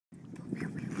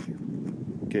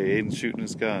Okay, Aiden's shooting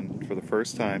his gun for the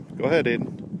first time. Go ahead,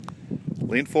 Aidan.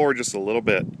 Lean forward just a little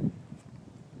bit.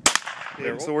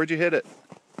 There. So where'd you hit it?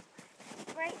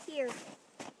 Right here.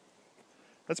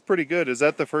 That's pretty good. Is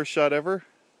that the first shot ever?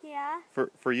 Yeah.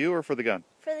 For you or for the gun?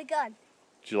 For the gun.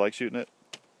 Did you like shooting it?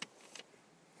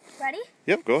 Ready?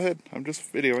 Yep, go ahead. I'm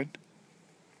just videoing.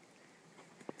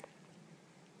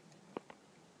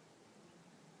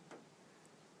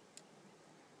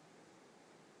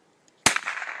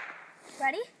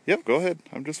 Ready? Yep, go ahead.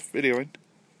 I'm just videoing.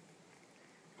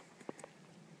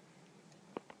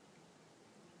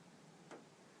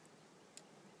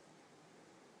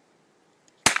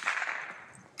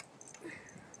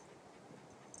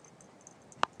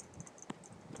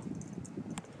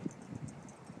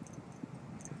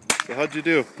 So how'd you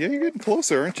do? Yeah, you're getting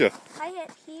closer, aren't you? I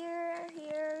hit here,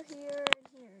 here, here, and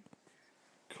here.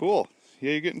 Cool.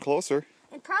 Yeah, you're getting closer.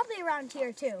 And probably around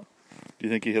here too. Do you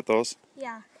think you hit those?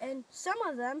 Yeah, and some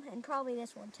of them, and probably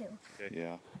this one too. Okay.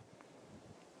 Yeah.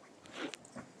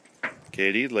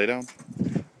 Katie, lay down.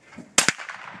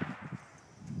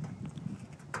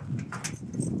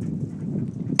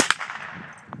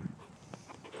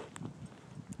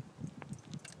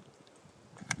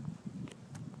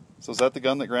 So is that the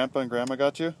gun that Grandpa and Grandma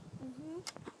got you? Mm-hmm.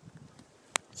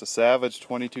 It's a Savage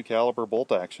 22 caliber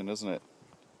bolt action, isn't it?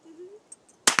 Mm-hmm.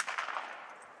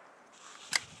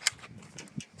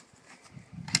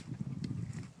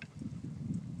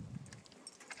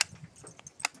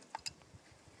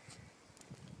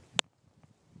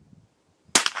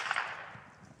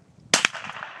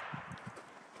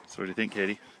 So what do you think,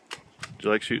 Katie? Did you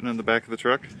like shooting in the back of the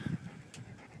truck? This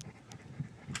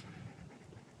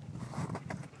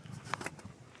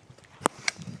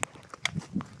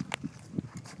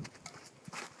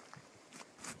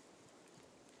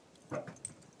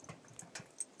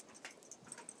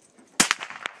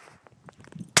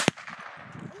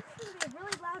is gonna be a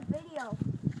really loud video.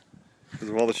 Because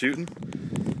of all the shooting?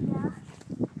 Yeah.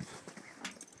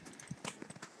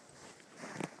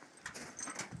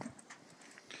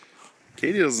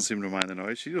 Katie doesn't seem to mind the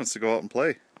noise. She wants to go out and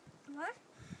play. What?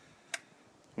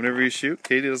 Whenever you shoot,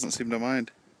 Katie doesn't seem to mind.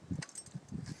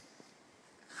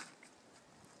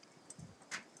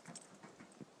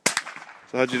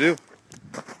 So how'd you do?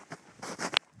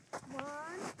 1,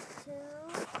 2,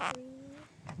 3,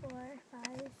 4, 5,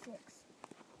 6.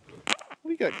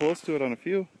 We got close to it on a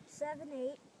few. 7,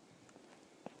 8.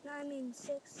 No, I mean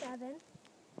 6, 7,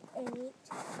 8.